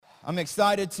I'm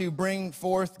excited to bring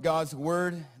forth God's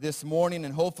word this morning,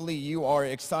 and hopefully you are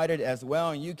excited as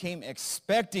well, and you came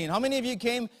expecting. How many of you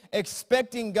came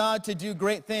expecting God to do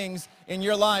great things in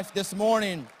your life this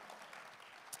morning?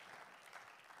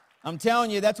 I'm telling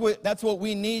you, that's what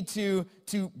we need to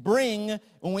bring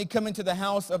when we come into the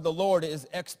house of the Lord is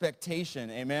expectation.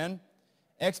 Amen?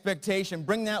 Expectation.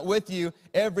 Bring that with you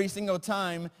every single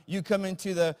time you come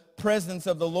into the presence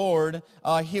of the Lord.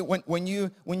 When you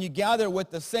gather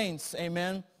with the saints,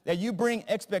 amen, that you bring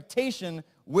expectation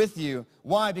with you.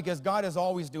 Why? Because God is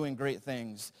always doing great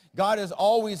things. God is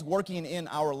always working in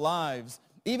our lives.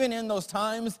 Even in those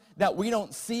times that we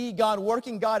don't see God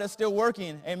working, God is still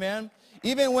working. Amen.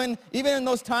 Even in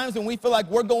those times when we feel like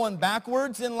we're going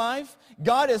backwards in life,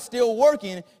 God is still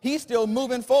working. He's still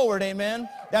moving forward, amen?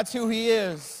 That's who he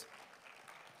is.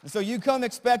 And so you come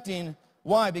expecting.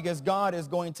 Why? Because God is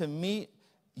going to meet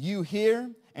you here,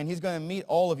 and he's going to meet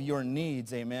all of your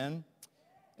needs, amen?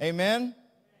 Amen?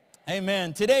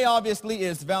 Amen. Today, obviously,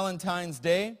 is Valentine's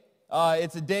Day.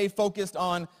 It's a day focused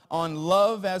on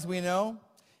love, as we know.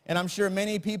 And I'm sure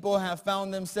many people have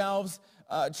found themselves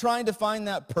trying to find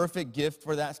that perfect gift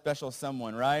for that special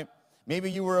someone, right?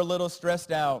 Maybe you were a little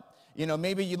stressed out. You know,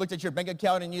 maybe you looked at your bank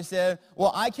account and you said,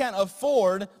 well, I can't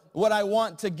afford what I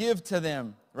want to give to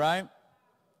them, right?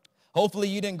 Hopefully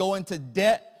you didn't go into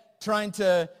debt trying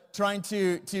to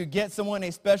get someone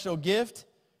a special gift.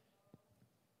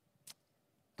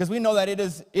 Because we know that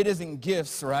it isn't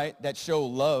gifts, right, that show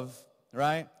love,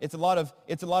 right? It's a lot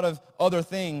of other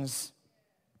things.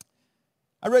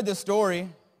 I read this story.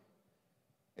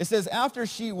 It says, after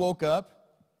she woke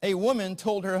up, a woman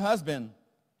told her husband,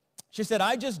 she said,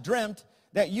 I just dreamt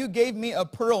that you gave me a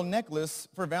pearl necklace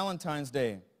for Valentine's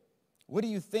Day. What do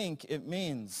you think it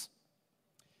means?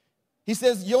 He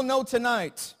says, you'll know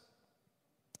tonight.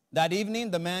 That evening,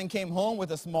 the man came home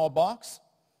with a small box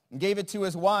and gave it to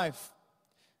his wife.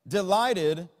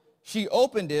 Delighted, she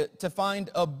opened it to find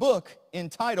a book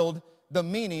entitled The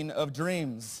Meaning of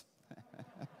Dreams.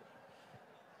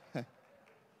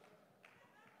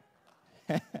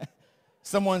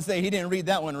 Someone say he didn't read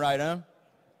that one right, huh?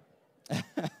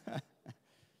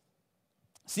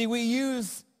 See, we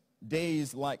use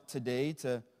days like today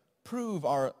to prove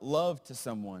our love to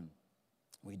someone.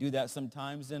 We do that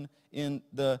sometimes in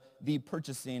the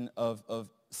purchasing of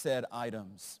said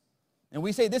items. And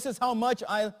we say, this is how much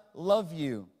I love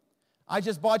you. I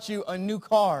just bought you a new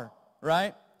car,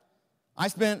 right? I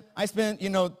spent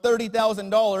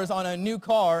 $30,000 on a new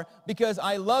car because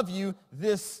I love you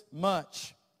this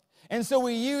much. And so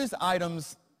we use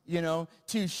items,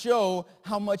 to show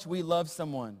how much we love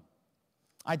someone.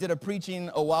 I did a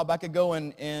preaching a while back ago,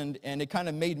 and it kind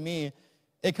of made me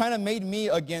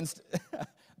against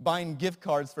buying gift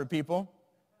cards for people.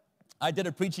 I did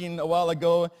a preaching a while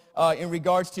ago in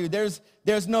regards to there's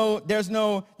no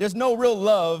real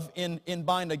love in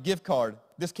buying a gift card.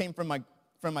 This came from my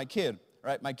kid,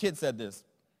 right? My kid said this.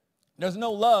 There's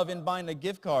no love in buying a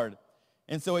gift card.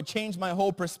 And so it changed my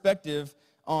whole perspective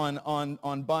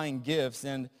on buying gifts.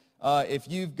 And if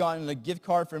you've gotten a gift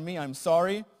card from me, I'm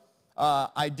sorry.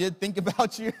 I did think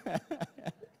about you.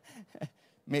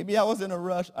 Maybe I was in a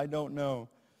rush. I don't know.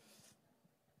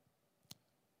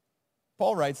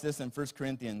 Paul writes this in 1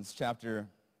 Corinthians chapter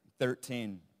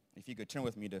 13. If you could turn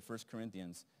with me to 1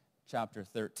 Corinthians chapter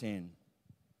 13.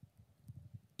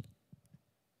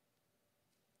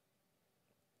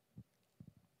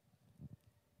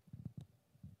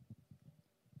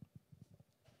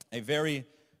 A very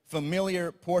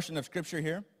familiar portion of Scripture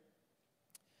here.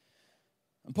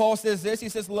 And Paul says this, he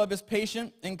says, love is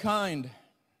patient and kind.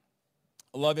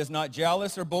 Love is not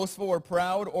jealous or boastful or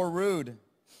proud or rude.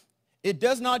 It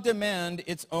does not demand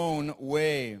its own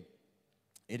way.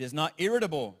 It is not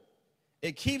irritable.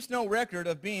 It keeps no record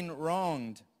of being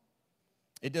wronged.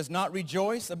 It does not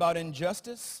rejoice about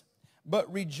injustice,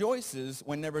 but rejoices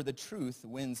whenever the truth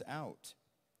wins out.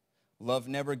 Love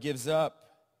never gives up,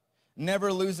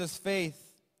 never loses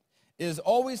faith, is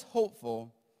always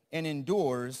hopeful, and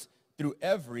endures through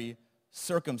every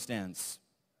circumstance.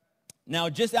 Now,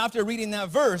 just after reading that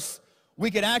verse, we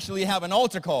could actually have an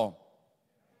altar call.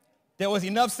 There was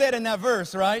enough said in that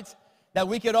verse, right? That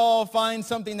we could all find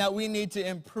something that we need to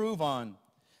improve on.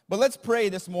 But let's pray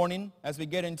this morning as we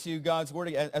get into God's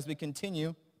word, as we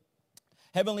continue.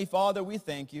 Heavenly Father, we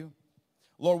thank you.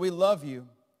 Lord, we love you.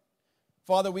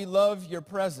 Father, we love your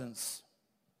presence.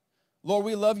 Lord,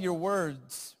 we love your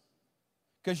words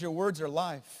because your words are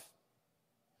life.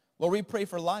 Lord, we pray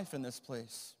for life in this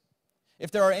place.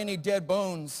 If there are any dead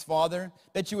bones, Father,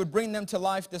 that you would bring them to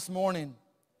life this morning.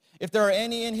 If there are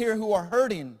any in here who are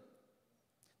hurting,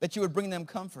 that you would bring them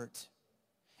comfort.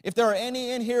 If there are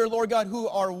any in here, Lord God, who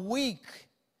are weak,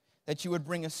 that you would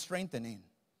bring a strengthening.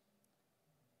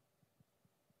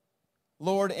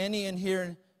 Lord, any in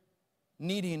here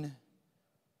needing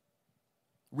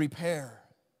repair,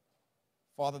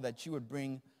 Father, that you would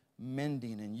bring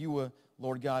mending, and you would,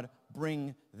 Lord God,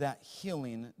 bring that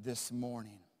healing this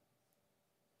morning.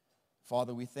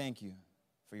 Father, we thank you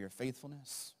for your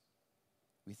faithfulness.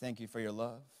 We thank you for your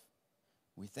love.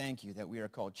 We thank you that we are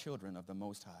called children of the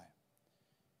Most High.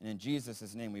 And in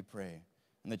Jesus' name we pray.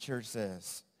 And the church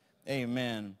says,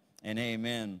 amen and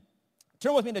amen.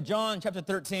 Turn with me to John chapter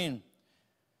 13.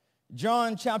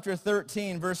 John chapter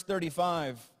 13, verse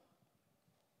 35.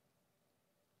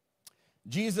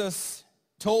 Jesus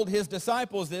told his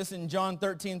disciples this in John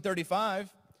 13:35.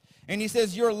 And he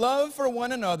says, your love for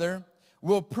one another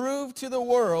will prove to the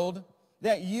world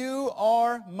that you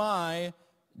are my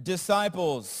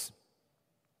disciples.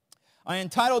 I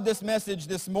entitled this message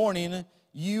this morning,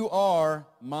 You Are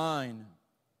Mine.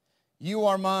 You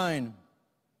are mine.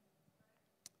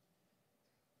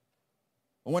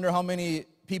 I wonder how many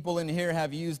people in here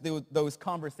have used those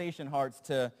conversation hearts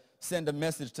to send a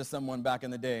message to someone back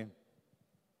in the day.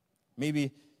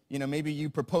 Maybe you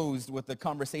proposed with the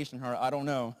conversation heart. I don't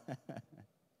know.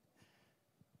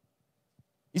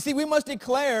 You see, we must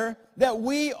declare that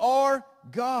we are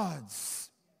God's.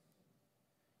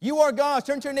 You are God's.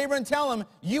 Turn to your neighbor and tell him,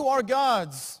 you are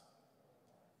God's.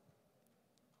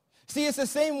 See, it's the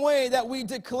same way that we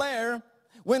declare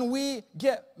when we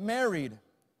get married,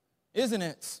 isn't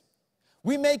it?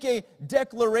 We make a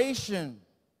declaration.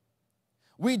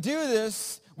 We do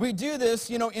this,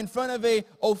 in front of an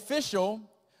official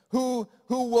who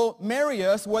will marry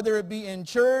us, whether it be in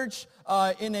church,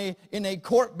 in a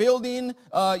court building,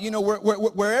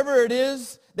 wherever it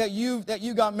is that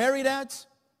you got married at,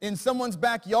 in someone's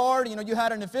backyard, you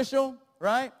had an official,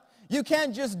 right? You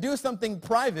can't just do something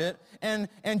private and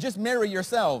just marry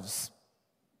yourselves,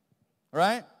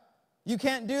 right? You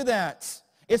can't do that.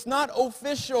 It's not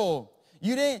official.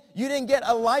 You didn't get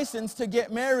a license to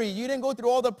get married. You didn't go through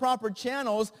all the proper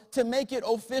channels to make it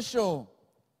official.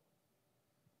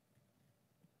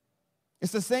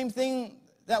 It's the same thing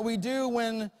that we do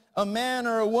when a man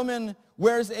or a woman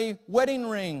wears a wedding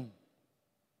ring,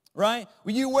 right?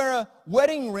 When you wear a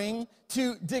wedding ring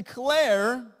to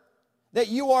declare that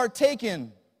you are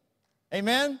taken.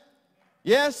 Amen?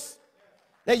 Yes?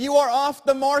 That you are off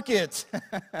the market.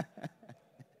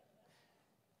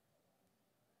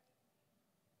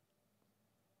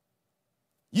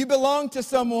 You belong to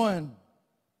someone.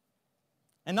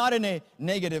 And not in a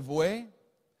negative way,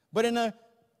 but in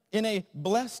a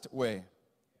blessed way.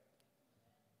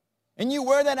 And you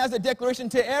wear that as a declaration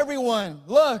to everyone.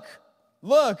 Look,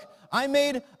 I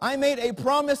made a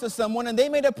promise to someone, and they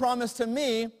made a promise to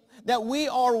me that we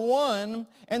are one,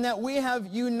 and that we have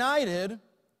united,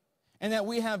 and that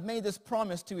we have made this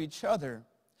promise to each other,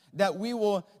 that we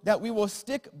will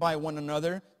stick by one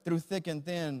another through thick and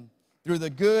thin, through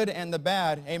the good and the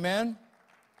bad. Amen?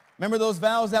 Remember those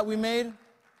vows that we made?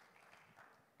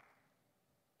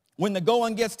 When the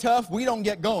going gets tough, we don't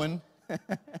get going.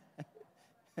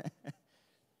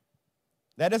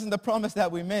 That isn't the promise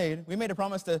that we made. We made a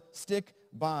promise to stick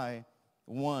by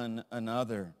one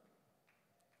another.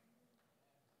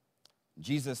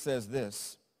 Jesus says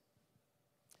this,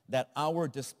 that our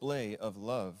display of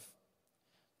love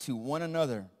to one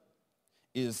another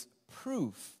is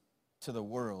proof to the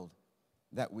world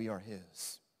that we are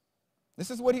his.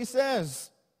 This is what he says.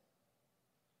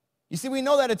 You see, we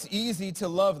know that it's easy to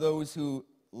love those who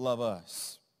love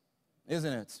us,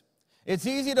 isn't it? It's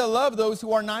easy to love those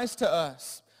who are nice to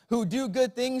us, who do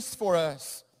good things for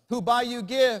us, who buy you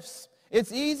gifts.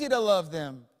 It's easy to love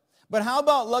them. But how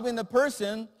about loving the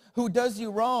person who does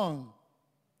you wrong?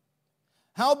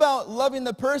 How about loving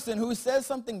the person who says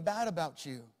something bad about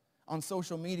you on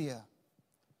social media?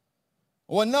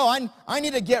 Well, no, I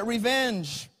need to get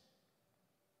revenge.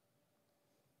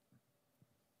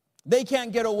 They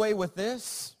can't get away with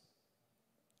this.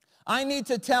 I need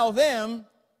to tell them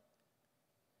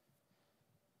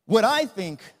what I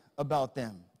think about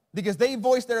them, because they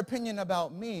voiced their opinion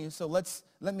about me, so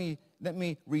let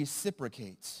me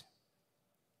reciprocate.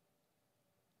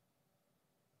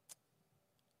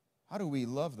 How do we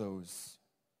love those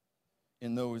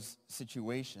in those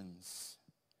situations?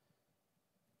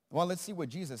 Well, let's see what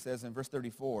Jesus says in verse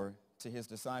 34 to his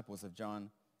disciples of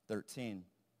John 13.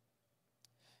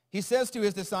 He says to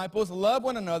his disciples, love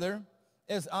one another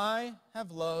as I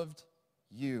have loved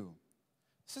you.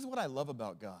 This is what I love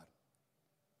about God.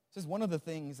 This is one of the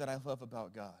things that I love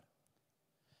about God,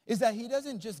 is that he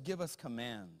doesn't just give us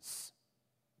commands,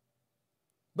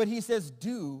 but he says,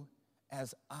 do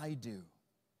as I do.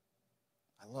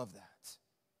 I love that.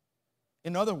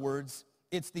 In other words,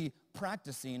 it's the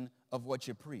practicing of what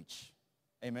you preach.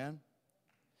 Amen?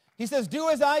 He says, do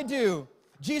as I do.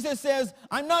 Jesus says,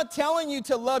 I'm not telling you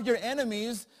to love your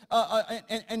enemies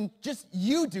and just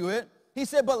you do it. He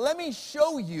said, but let me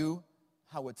show you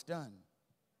how it's done.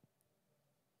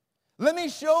 Let me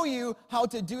show you how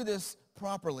to do this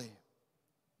properly.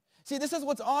 See, this is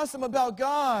what's awesome about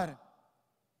God.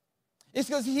 It's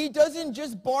because he doesn't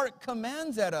just bark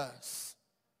commands at us.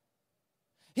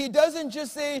 He doesn't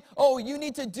just say, oh, you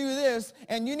need to do this,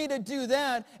 and you need to do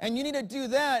that, and you need to do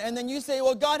that. And then you say,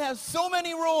 well, God has so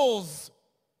many rules.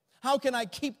 How can I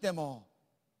keep them all?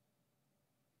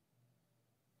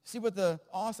 See, what the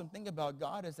awesome thing about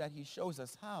God is that he shows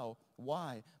us how.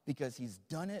 Why? Because he's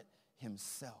done it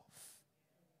himself.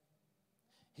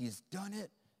 He's done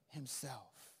it himself.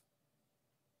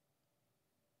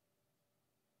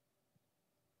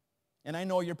 And I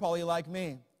know you're probably like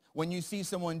me. When you see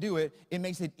someone do it, it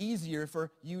makes it easier for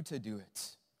you to do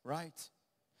it, right?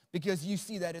 Because you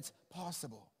see that it's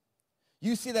possible.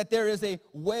 You see that there is a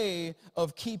way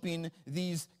of keeping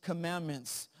these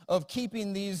commandments, of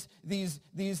keeping maybe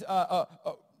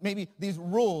these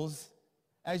rules,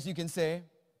 as you can say,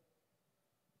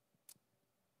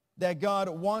 that God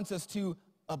wants us to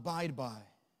abide by.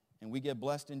 And we get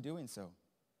blessed in doing so.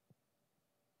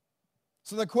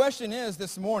 So the question is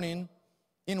this morning,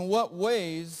 in what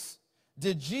ways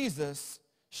did Jesus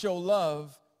show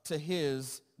love to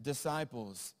his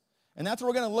disciples? And that's what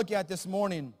we're going to look at this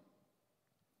morning.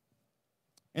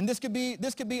 And this could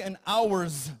be an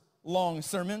hours-long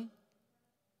sermon,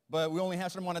 but we only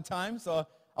have some amount of time, so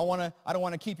I don't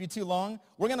want to keep you too long.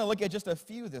 We're going to look at just a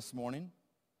few this morning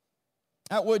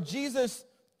at what Jesus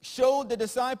showed the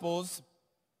disciples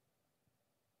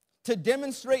to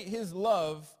demonstrate his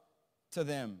love to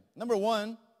them. Number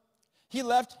one, he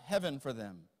left heaven for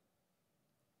them.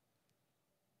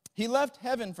 He left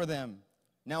heaven for them.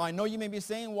 Now, I know you may be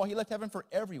saying, well, he left heaven for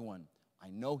everyone. I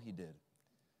know he did.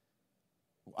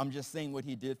 I'm just saying what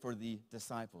he did for the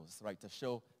disciples, right, to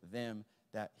show them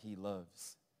that he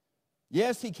loves.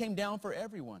 Yes, he came down for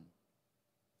everyone.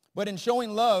 But in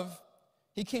showing love,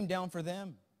 he came down for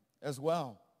them as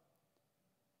well.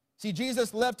 See,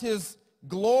 Jesus left his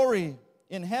glory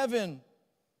in heaven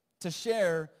to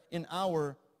share in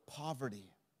our poverty.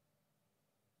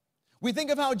 We think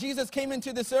of how Jesus came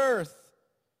into this earth,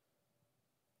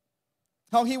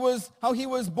 how he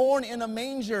was born in a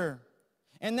manger,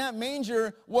 and that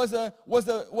manger was a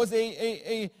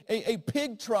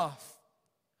pig trough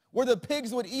where the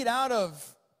pigs would eat out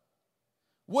of.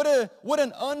 What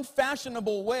an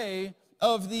unfashionable way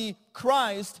of the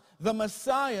Christ, the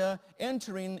Messiah,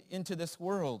 entering into this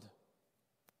world.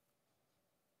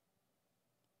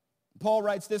 Paul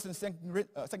writes this in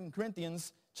 2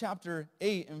 Corinthians chapter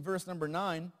 8 and verse number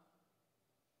 9.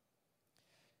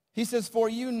 He says, for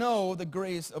you know the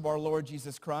grace of our Lord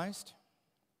Jesus Christ,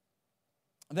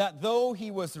 that though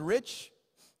he was rich,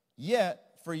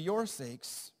 yet for your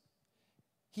sakes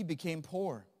he became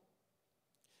poor,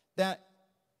 that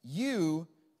you,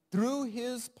 through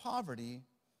his poverty,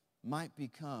 might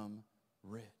become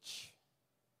rich.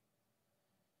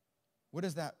 What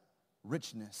is that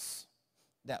richness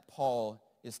that Paul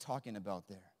is talking about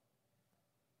there?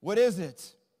 What is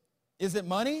it? Is it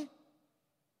money?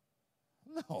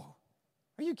 No.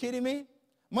 Are you kidding me?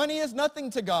 Money is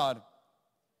nothing to God.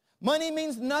 Money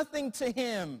means nothing to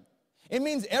him. It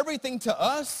means everything to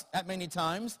us at many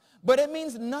times, but it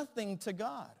means nothing to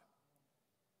God.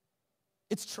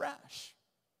 It's trash.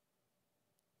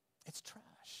 It's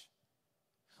trash.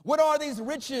 What are these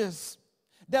riches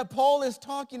that Paul is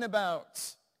talking about?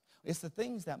 It's the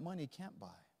things that money can't buy.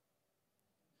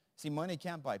 See, money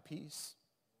can't buy peace.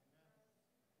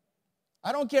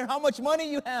 I don't care how much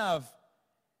money you have.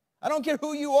 I don't care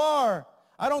who you are.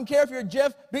 I don't care if you're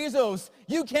Jeff Bezos.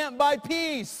 You can't buy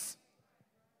peace.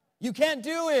 You can't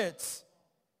do it.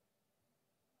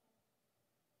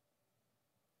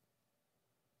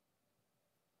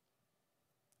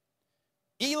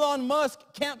 Elon Musk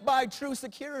can't buy true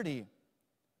security.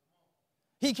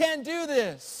 He can't do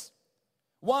this.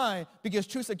 Why? Because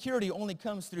true security only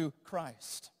comes through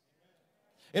Christ.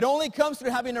 It only comes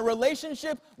through having a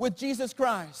relationship with Jesus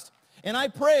Christ. And I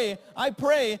pray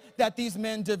that these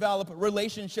men develop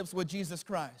relationships with Jesus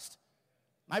Christ.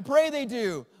 I pray they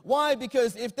do. Why?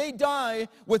 Because if they die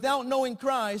without knowing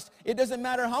Christ, it doesn't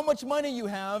matter how much money you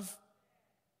have,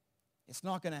 it's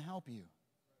not going to help you.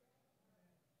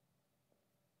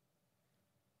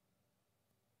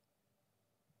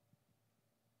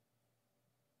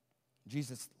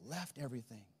 Jesus left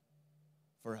everything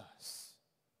for us.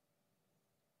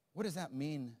 What does that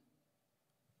mean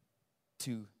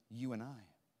to you and I?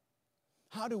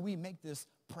 How do we make this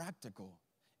practical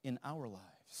in our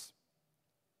lives?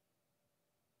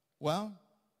 Well,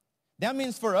 that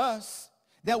means for us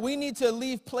that we need to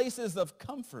leave places of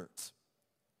comfort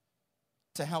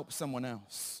to help someone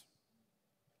else.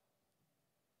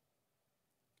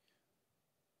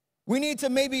 We need to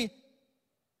maybe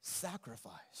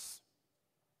sacrifice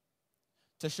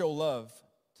to show love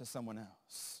to someone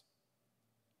else.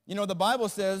 You know, the Bible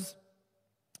says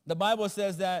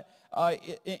that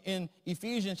in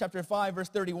Ephesians chapter 5, verse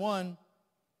 31,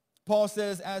 Paul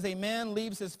says, as a man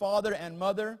leaves his father and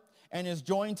mother and is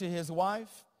joined to his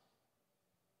wife,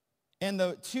 and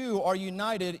the two are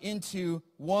united into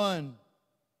one.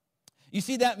 You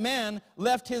see, that man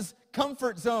left his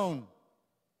comfort zone.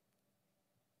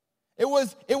 It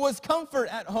was comfort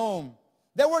at home.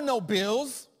 There were no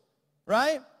bills,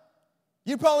 right?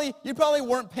 You probably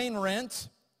weren't paying rent.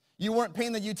 You weren't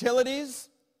paying the utilities.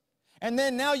 And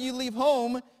then now you leave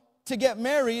home to get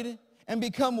married and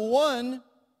become one.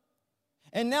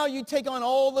 And now you take on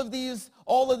all of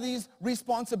these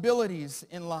responsibilities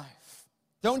in life.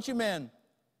 Don't you, men?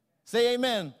 Say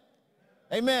amen.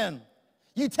 Amen.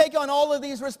 You take on all of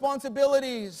these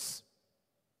responsibilities.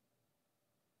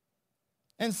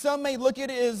 And some may look at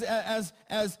it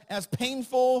as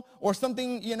painful or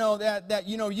something, that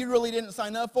you really didn't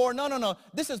sign up for. No.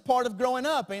 This is part of growing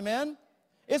up, amen?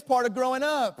 It's part of growing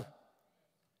up.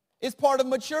 It's part of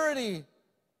maturity.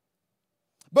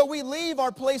 But we leave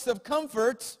our place of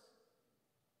comfort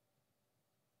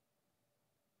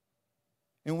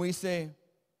and we say,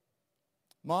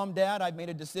 Mom, Dad, I've made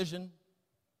a decision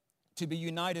to be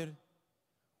united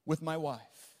with my wife.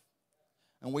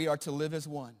 And we are to live as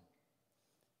one.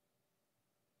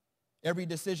 Every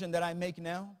decision that I make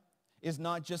now is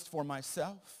not just for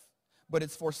myself, but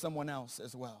it's for someone else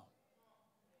as well.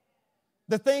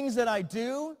 The things that I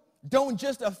do don't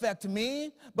just affect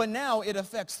me, but now it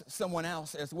affects someone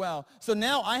else as well. So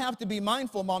now I have to be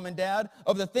mindful, Mom and Dad,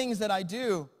 of the things that I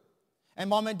do. And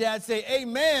Mom and Dad say,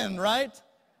 amen, right?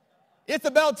 It's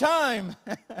about time.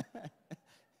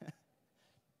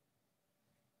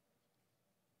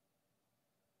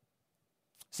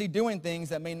 See, doing things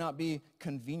that may not be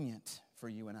convenient for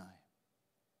you and I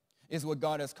is what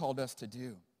God has called us to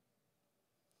do.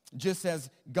 Just as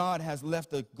God has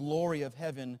left the glory of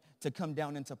heaven to come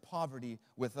down into poverty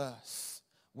with us.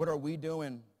 What are we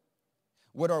doing?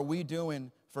 What are we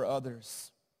doing for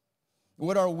others?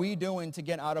 What are we doing to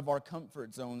get out of our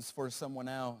comfort zones for someone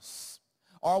else?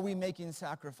 Are we making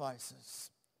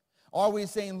sacrifices? Are we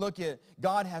saying, look,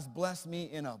 God has blessed me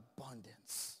in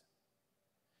abundance.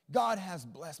 God has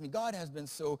blessed me. God has been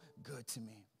so good to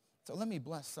me. So let me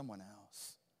bless someone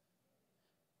else.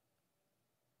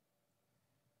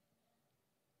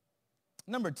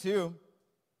 Number 2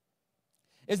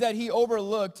 is that he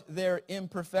overlooked their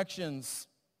imperfections.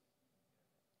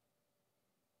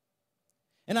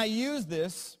 And I use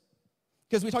this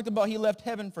because we talked about he left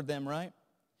heaven for them, right?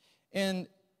 And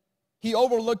he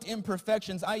overlooked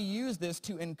imperfections. I use this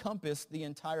to encompass the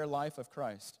entire life of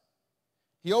Christ.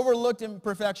 He overlooked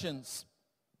imperfections.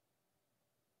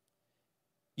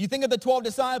 You think of the 12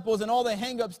 disciples and all the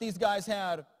hang-ups these guys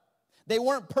had. They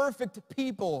weren't perfect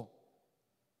people.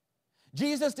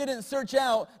 Jesus didn't search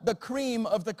out the cream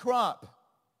of the crop.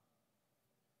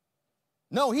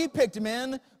 No, he picked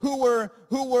men who had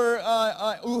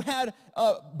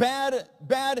bad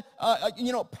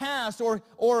past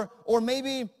or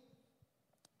maybe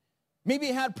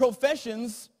had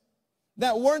professions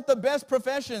that weren't the best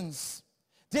professions,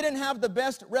 didn't have the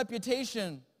best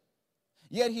reputation.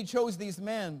 Yet he chose these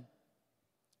men.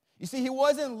 You see, he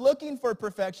wasn't looking for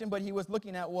perfection, but he was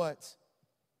looking at what?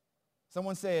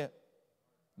 Someone say it.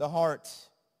 The heart.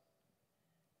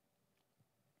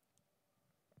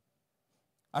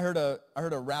 I heard a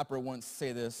rapper once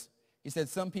say this. He said,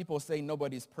 some people say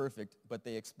nobody's perfect, but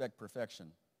they expect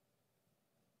perfection.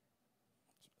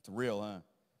 It's real, huh?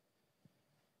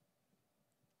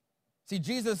 See,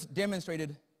 Jesus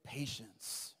demonstrated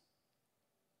patience.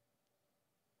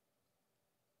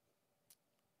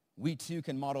 We too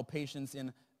can model patience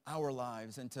in our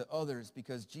lives and to others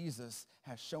because Jesus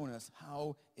has shown us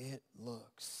how it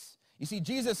looks. You see,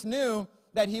 Jesus knew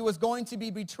that he was going to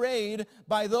be betrayed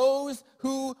by those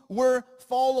who were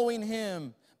following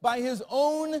him, by his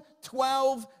own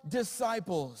 12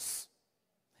 disciples.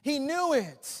 He knew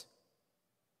it.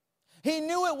 He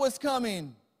knew it was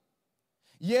coming.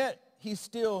 Yet he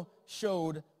still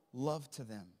showed love to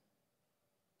them.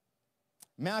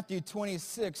 Matthew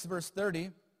 26, verse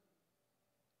 30.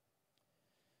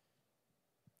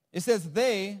 It says,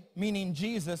 they, meaning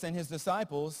Jesus and his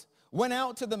disciples, went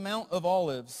out to the Mount of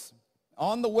Olives.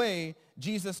 on the way,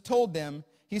 Jesus told them,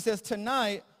 he says,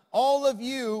 tonight, all of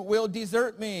you will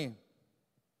desert me.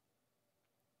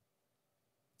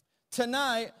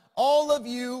 Tonight, all of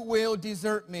you will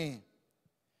desert me.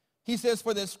 He says,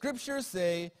 for the scriptures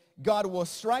say, God will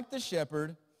strike the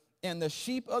shepherd, and the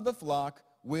sheep of the flock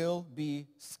will be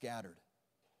scattered.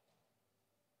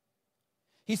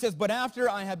 He says, but after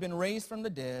I have been raised from the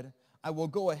dead, I will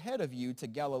go ahead of you to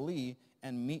Galilee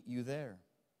and meet you there.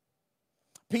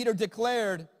 Peter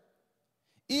declared,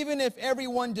 even if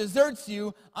everyone deserts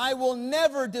you, I will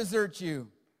never desert you.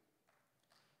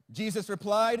 Jesus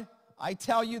replied, I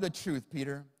tell you the truth,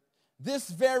 Peter. This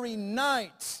very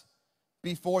night,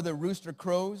 before the rooster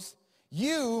crows,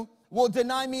 you will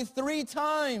deny me 3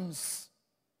 times.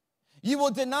 You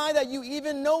will deny that you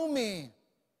even know me.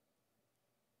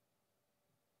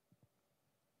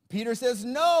 Peter says,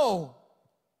 no.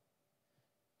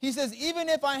 He says, even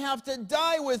if I have to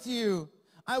die with you,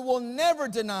 I will never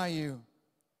deny you.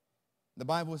 The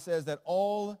Bible says that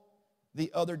all the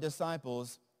other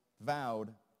disciples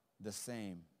vowed the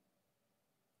same.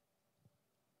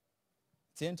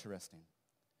 It's interesting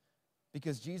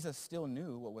because Jesus still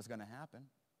knew what was going to happen.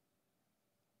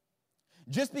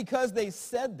 Just because they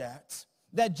said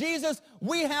that Jesus,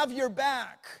 we have your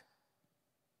back.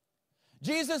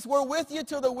 Jesus, we're with you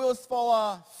till the wheels fall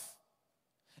off.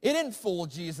 It didn't fool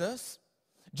Jesus.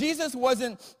 Jesus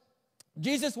wasn't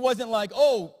like,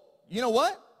 oh, you know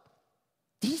what?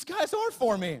 These guys are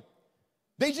for me.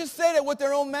 They just said it with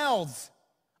their own mouths.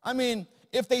 I mean,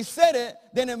 if they said it,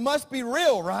 then it must be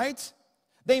real, right?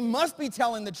 They must be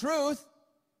telling the truth.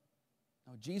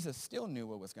 No, Jesus still knew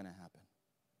what was going to happen.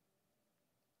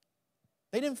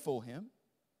 They didn't fool him.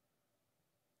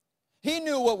 He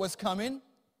knew what was coming.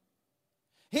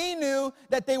 He knew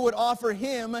that they would offer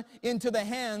him into the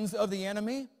hands of the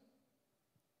enemy.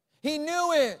 He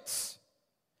knew it.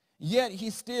 Yet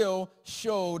he still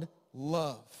showed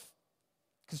love.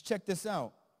 Because check this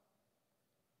out.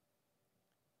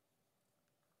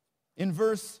 In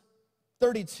verse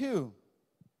 32,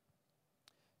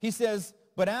 he says,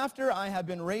 but after I have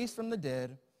been raised from the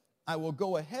dead, I will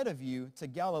go ahead of you to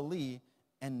Galilee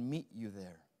and meet you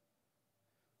there.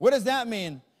 What does that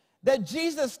mean? That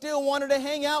Jesus still wanted to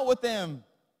hang out with them.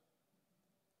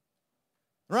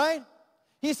 Right?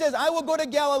 He says, I will go to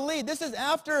Galilee. This is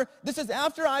after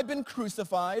I've been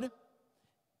crucified,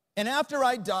 and after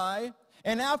I die,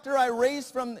 and after I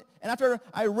raise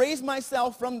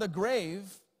myself from the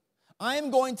grave, I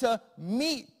am going to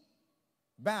meet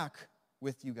back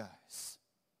with you guys.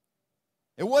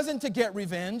 It wasn't to get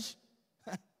revenge.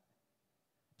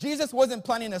 Jesus wasn't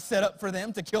planning a setup for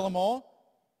them to kill them all.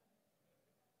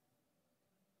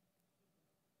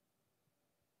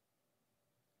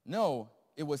 No,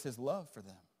 it was his love for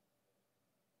them.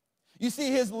 You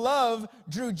see, his love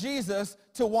drew Jesus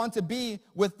to want to be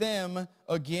with them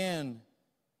again.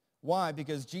 Why?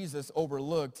 Because Jesus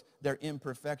overlooked their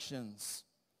imperfections.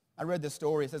 I read this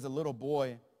story. It says a little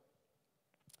boy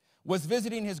was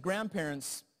visiting his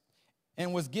grandparents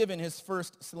and was given his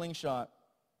first slingshot.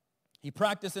 He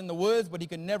practiced in the woods, but he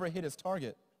could never hit his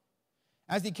target.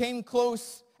 As he came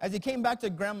back to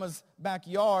Grandma's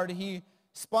backyard, he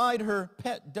spied her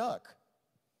pet duck.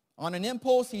 On an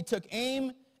impulse, he took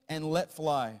aim and let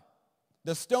fly.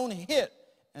 The stone hit,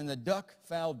 and the duck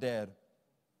fell dead.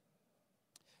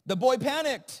 The boy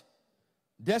panicked.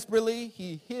 Desperately,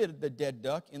 he hid the dead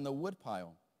duck in the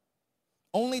woodpile,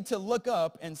 only to look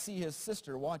up and see his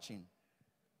sister watching.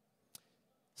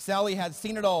 Sally had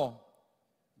seen it all,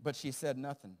 but she said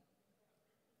nothing.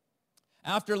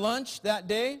 After lunch that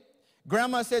day,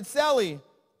 Grandma said, Sally,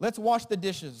 let's wash the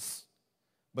dishes.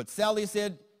 But Sally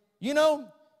said, you know,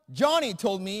 Johnny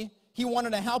told me he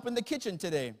wanted to help in the kitchen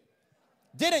today.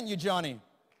 Didn't you, Johnny?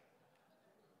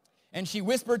 And she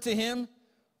whispered to him,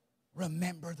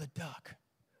 remember the duck.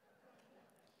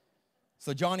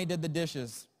 So Johnny did the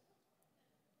dishes.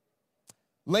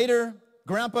 Later,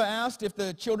 Grandpa asked if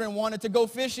the children wanted to go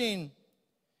fishing.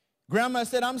 Grandma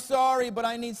said, I'm sorry, but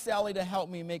I need Sally to help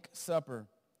me make supper.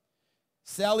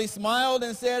 Sally smiled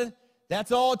and said,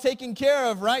 that's all taken care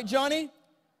of, right, Johnny?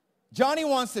 Johnny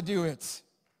wants to do it.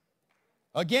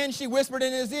 Again, she whispered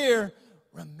in his ear,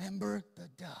 remember the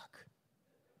duck.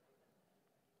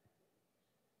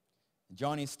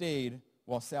 Johnny stayed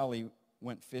while Sally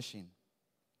went fishing.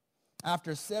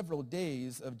 After several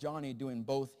days of Johnny doing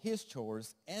both his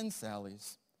chores and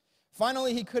Sally's,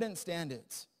 finally he couldn't stand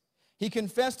it. He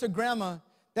confessed to Grandma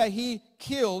that he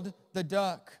killed the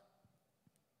duck.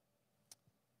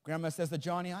 Grandma says to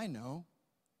Johnny, I know.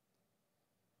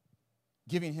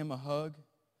 Giving him a hug,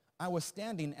 I was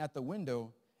standing at the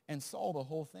window and saw the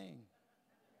whole thing.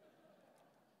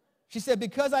 She said,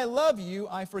 because I love you,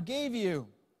 I forgave you.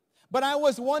 But I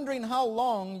was wondering how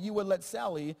long you would let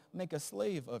Sally make a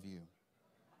slave of you.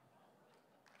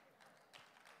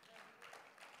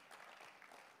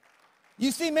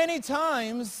 You see, many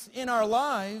times in our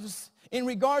lives, in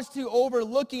regards to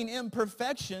overlooking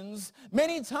imperfections,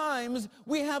 many times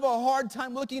we have a hard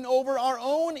time looking over our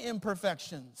own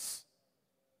imperfections.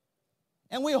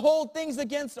 And we hold things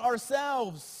against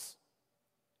ourselves.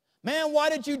 Man, why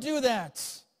did you do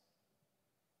that?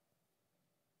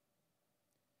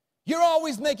 You're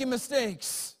always making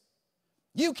mistakes.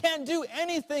 You can't do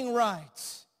anything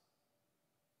right.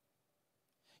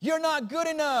 You're not good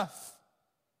enough.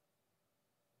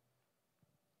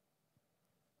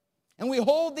 And we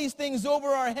hold these things over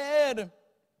our head.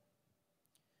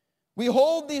 We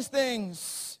hold these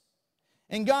things.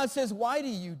 And God says, why do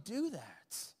you do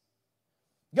that?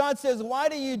 God says, why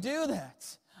do you do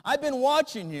that? I've been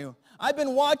watching you. I've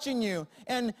been watching you.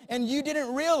 And you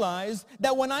didn't realize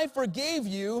that when I forgave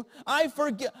you, I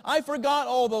forgot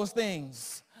all those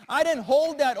things. I didn't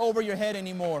hold that over your head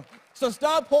anymore. So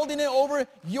stop holding it over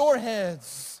your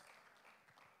heads.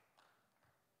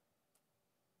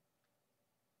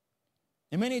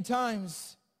 And many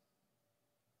times,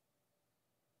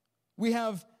 we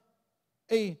have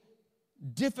a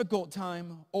difficult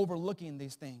time overlooking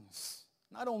these things,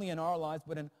 not only in our lives,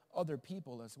 but in other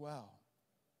people as well.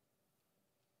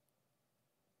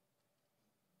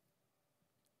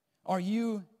 Are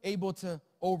you able to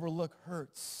overlook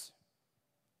hurts?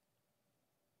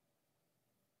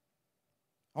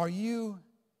 Are you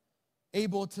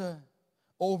able to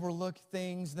overlook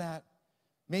things that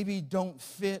maybe don't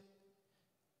fit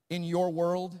in your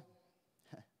world?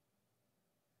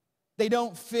 They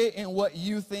don't fit in what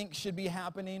you think should be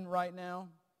happening right now?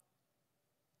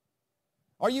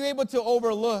 Are you able to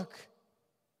overlook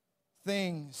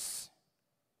things?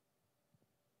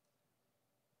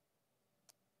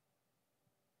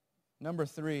 Number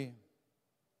 3,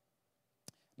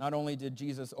 not only did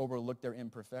Jesus overlook their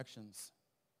imperfections,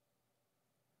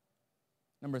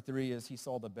 number 3 is he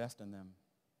saw the best in them.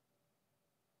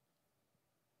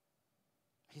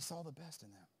 He saw the best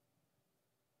in them.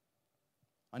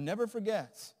 I'll never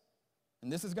forget,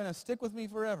 and this is going to stick with me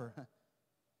forever,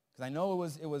 because I know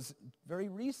it was very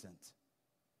recent.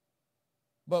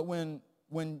 But when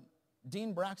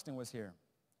Dean Braxton was here,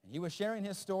 and he was sharing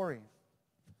his story,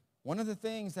 one of the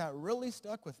things that really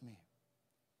stuck with me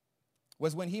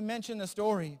was when he mentioned the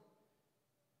story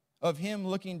of him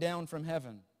looking down from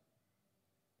heaven,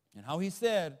 and how he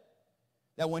said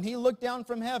that when he looked down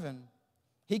from heaven,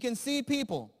 he can see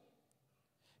people.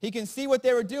 He can see what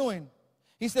they were doing.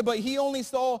 He said, but he only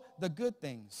saw the good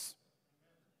things.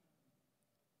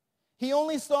 He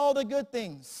only saw the good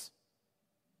things.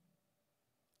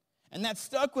 And that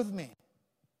stuck with me.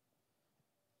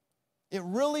 It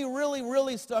really, really,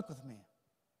 really stuck with me.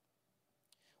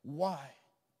 Why?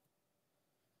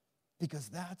 Because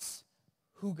that's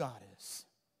who God is.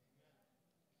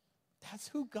 That's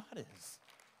who God is.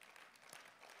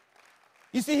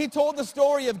 You see, he told the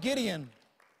story of Gideon.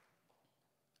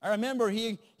 I remember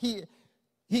he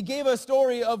gave a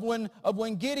story of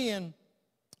when Gideon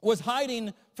was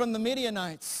hiding from the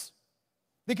Midianites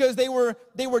because they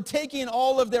were taking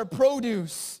all of their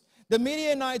produce. The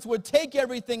Midianites would take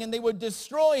everything and they would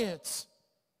destroy it.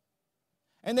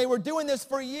 And they were doing this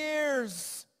for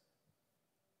years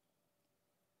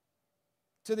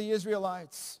to the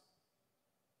Israelites.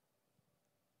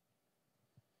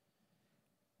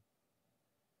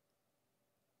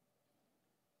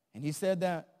 And he said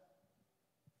that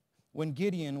when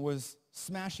Gideon was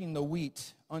smashing the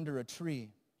wheat under a tree,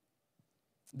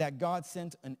 that God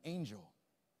sent an angel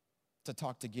to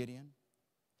talk to Gideon.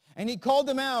 And he called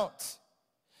him out.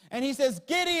 And he says,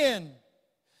 Gideon,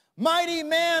 mighty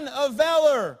man of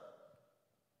valor.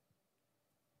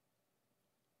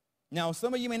 Now,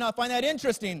 some of you may not find that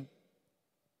interesting,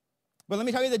 but let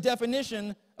me tell you the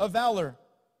definition of valor.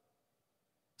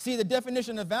 See, the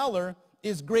definition of valor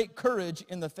is great courage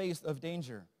in the face of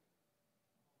danger.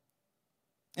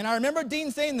 And I remember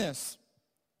Dean saying this.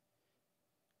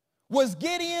 Was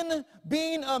Gideon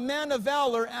being a man of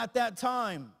valor at that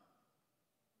time?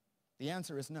 The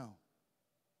answer is no.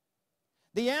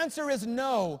 The answer is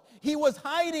no. He was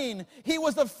hiding. He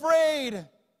was afraid.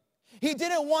 He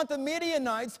didn't want the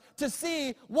Midianites to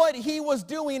see what he was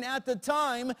doing at the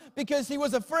time because he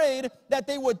was afraid that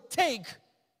they would take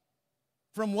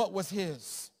from what was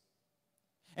his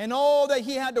and all that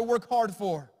he had to work hard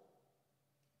for.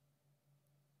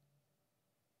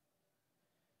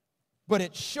 But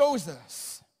it shows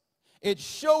us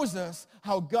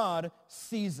how God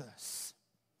sees us.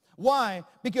 Why?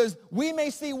 Because we may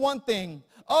see one thing,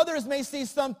 Others may see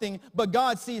something, but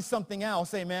God sees something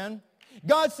else. Amen.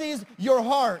 God sees your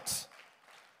heart.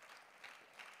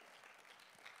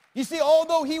 You see,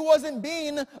 although he wasn't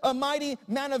being a mighty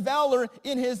man of valor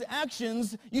in his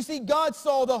actions, you see, God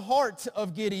saw the heart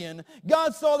of Gideon.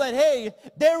 God saw that, hey,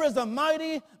 there is a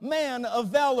mighty man of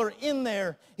valor in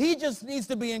there. He just needs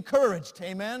to be encouraged,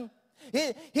 amen?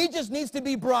 He just needs to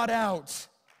be brought out.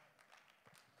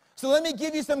 So let me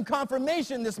give you some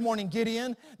confirmation this morning,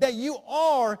 Gideon, that you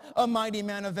are a mighty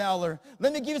man of valor.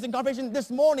 Let me give you some confirmation this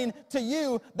morning to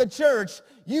you, the church.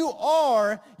 You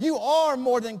are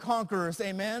more than conquerors,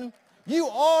 amen? You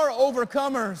are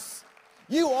overcomers.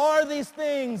 You are these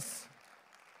things.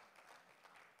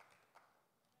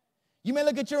 You may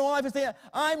look at your own life and say,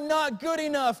 I'm not good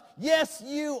enough. Yes,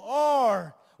 you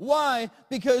are. Why?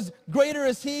 Because greater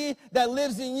is he that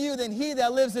lives in you than he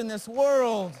that lives in this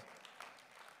world.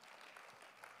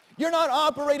 You're not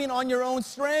operating on your own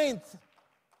strength.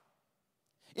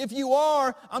 If you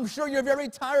are, I'm sure you're very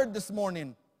tired this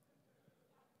morning.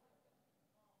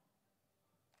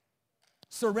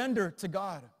 Surrender to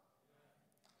God.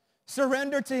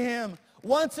 Surrender to him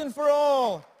once and for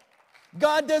all.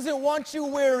 God doesn't want you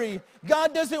weary.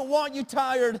 God doesn't want you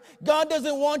tired. God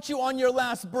doesn't want you on your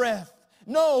last breath.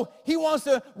 No, he wants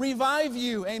to revive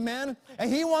you, amen?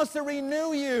 And he wants to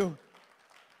renew you.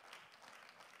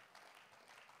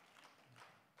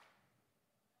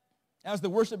 As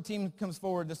the worship team comes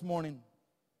forward this morning,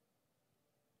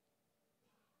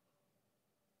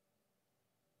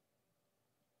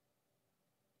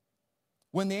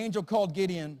 when the angel called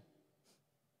Gideon,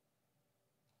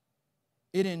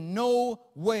 it in no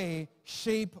way,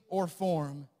 shape, or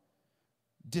form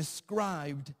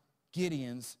described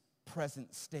Gideon's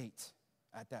present state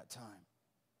at that time.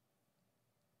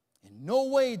 In no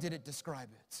way did it describe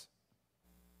it.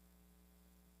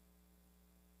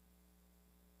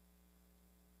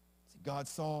 God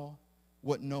saw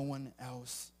what no one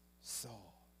else saw.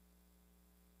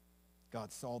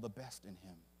 God saw the best in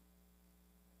him.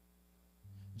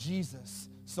 Jesus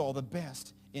saw the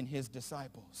best in his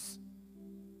disciples.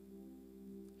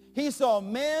 He saw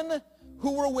men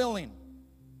who were willing.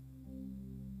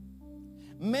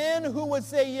 Men who would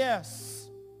say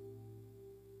yes.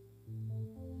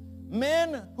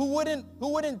 Men who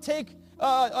wouldn't take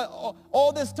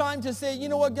all this time to say, you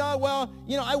know what, God, well,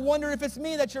 I wonder if it's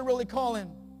me that you're really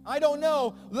calling. I don't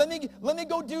know. Let me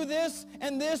go do this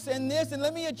and this and this, and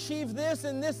let me achieve this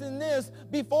and this and this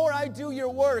before I do your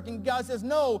work. And God says,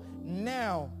 no,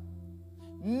 now.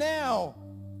 Now.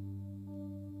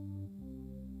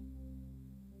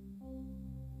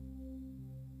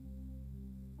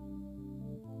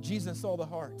 Jesus saw the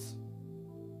hearts.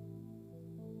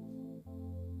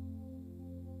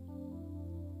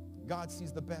 God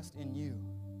sees the best in you.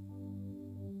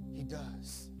 He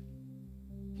does.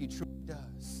 He truly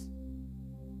does.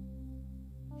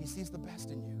 He sees the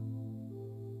best in you.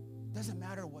 It doesn't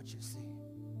matter what you see.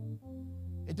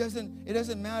 It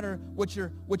doesn't matter what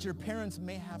your parents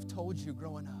may have told you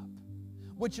growing up,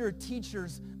 what your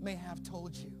teachers may have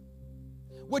told you,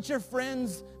 what your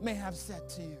friends may have said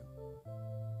to you,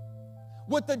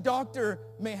 what the doctor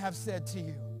may have said to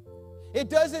you. It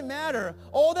doesn't matter.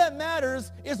 All that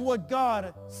matters is what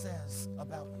God says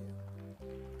about you.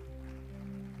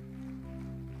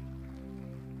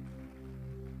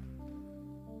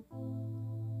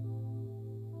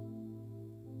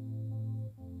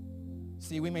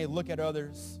 See, we may look at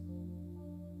others.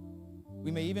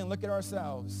 We may even look at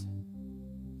ourselves.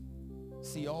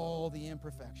 See all the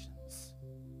imperfections,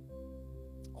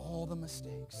 all the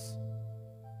mistakes,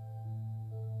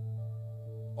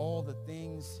 all the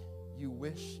things you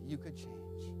wish you could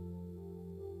change.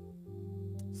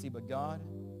 See, but God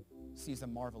sees a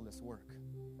marvelous work.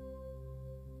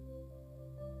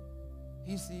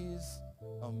 He sees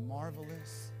a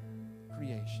marvelous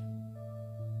creation.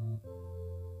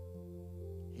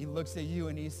 He looks at you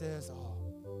and he says,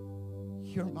 oh,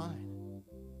 you're mine.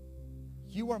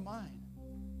 You are mine.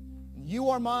 And you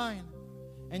are mine.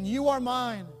 And you are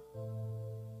mine.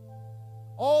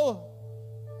 All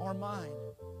are mine.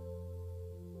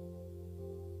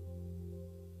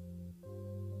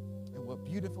 What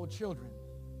beautiful children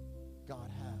God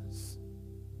has.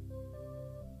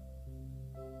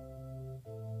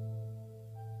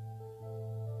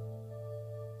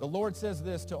 The Lord says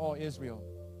this to all Israel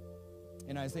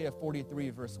in Isaiah 43,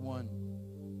 verse 1.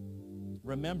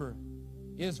 Remember,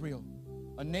 Israel,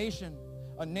 a nation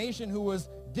who was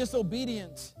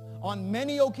disobedient on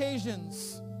many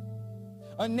occasions,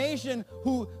 a nation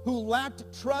who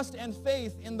lacked trust and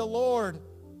faith in the Lord.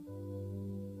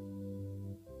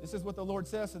 This is what the Lord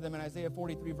says to them in Isaiah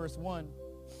 43, verse 1.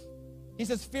 He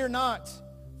says, fear not,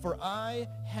 for I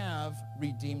have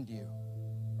redeemed you.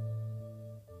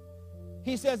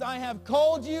 He says, I have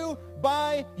called you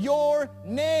by your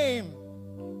name.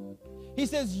 He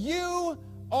says, you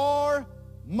are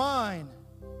mine.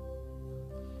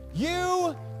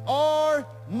 You are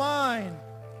mine.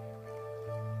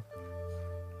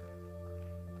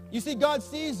 You see, God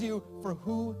sees you for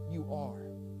who you are.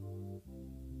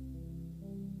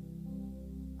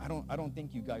 I don't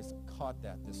think you guys caught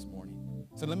that this morning.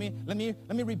 So let me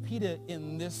repeat it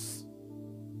in this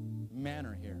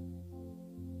manner here.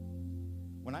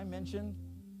 When I mentioned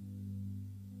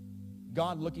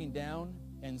God looking down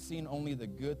and seeing only the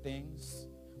good things,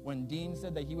 when Dean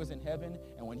said that he was in heaven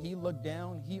and when he looked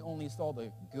down, he only saw the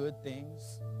good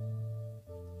things.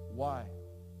 Why?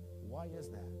 Why is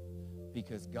that?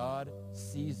 Because God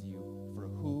sees you for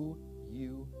who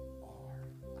you are.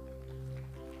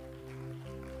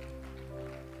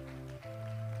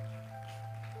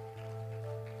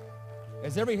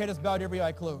 As every head is bowed, every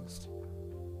eye closed.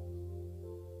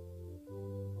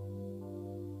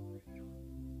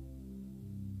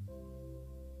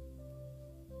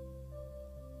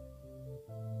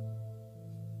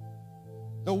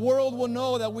 The world will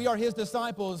know that we are his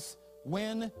disciples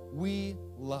when we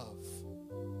love.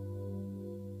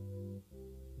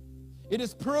 It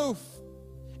is proof.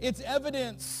 It's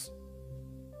evidence.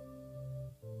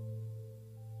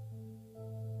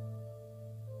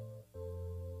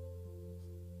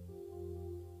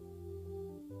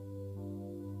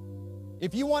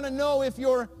 If you want to know if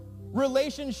your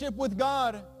relationship with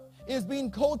God is being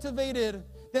cultivated,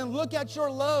 then look at your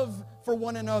love for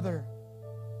one another.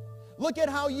 Look at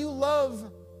how you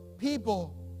love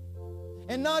people.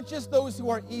 And not just those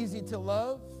who are easy to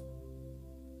love,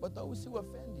 but those who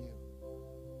offend you.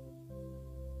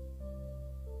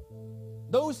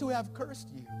 Those who have cursed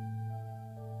you.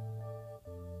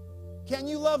 Can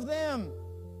you love them?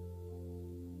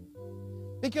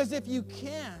 Because if you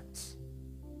can't,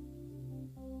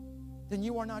 then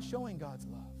you are not showing God's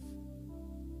love.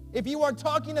 If you are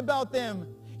talking about them,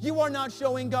 you are not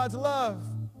showing God's love.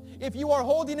 If you are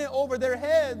holding it over their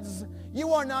heads,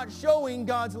 you are not showing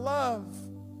God's love.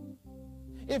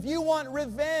 If you want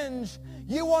revenge,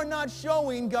 you are not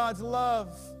showing God's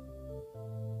love.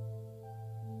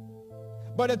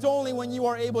 But it's only when you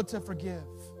are able to forgive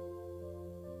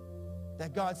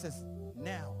that God says,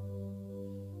 now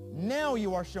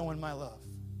you are showing my love.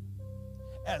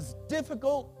 As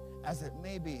difficult as it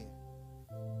may be.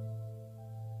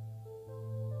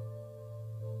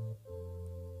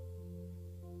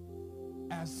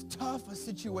 As tough a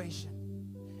situation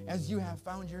as you have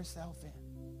found yourself in.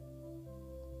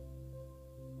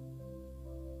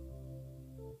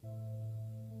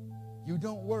 You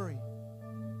don't worry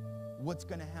what's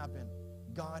going to happen.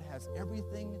 God has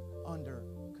everything under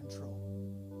control.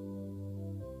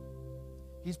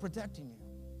 He's protecting you.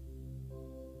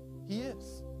 He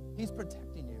is. He's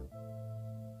protecting you.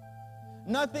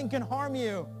 Nothing can harm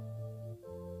you.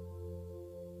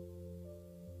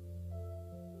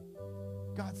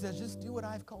 God says, just do what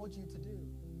I've called you to do.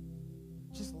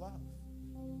 Just love.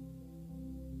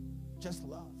 Just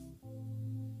love.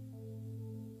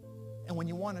 And when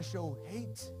you want to show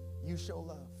hate, you show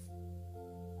love.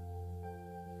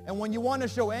 And when you want to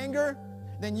show anger,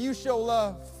 then you show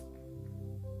love.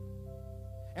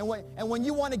 And when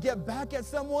you want to get back at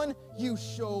someone, you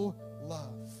show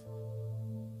love.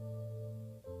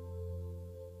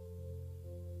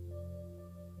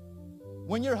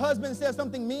 When your husband says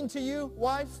something mean to you,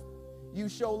 wife, you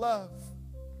show love.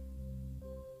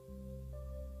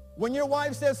 When your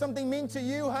wife says something mean to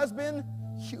you, husband,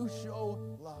 you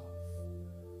show love.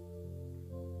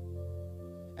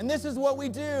 And this is what we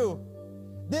do.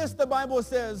 This, the Bible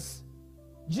says,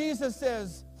 Jesus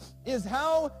says, is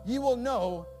how you will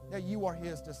know that you are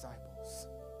his disciples.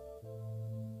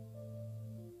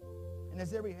 And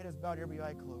as every head is bowed, every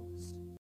eye closed.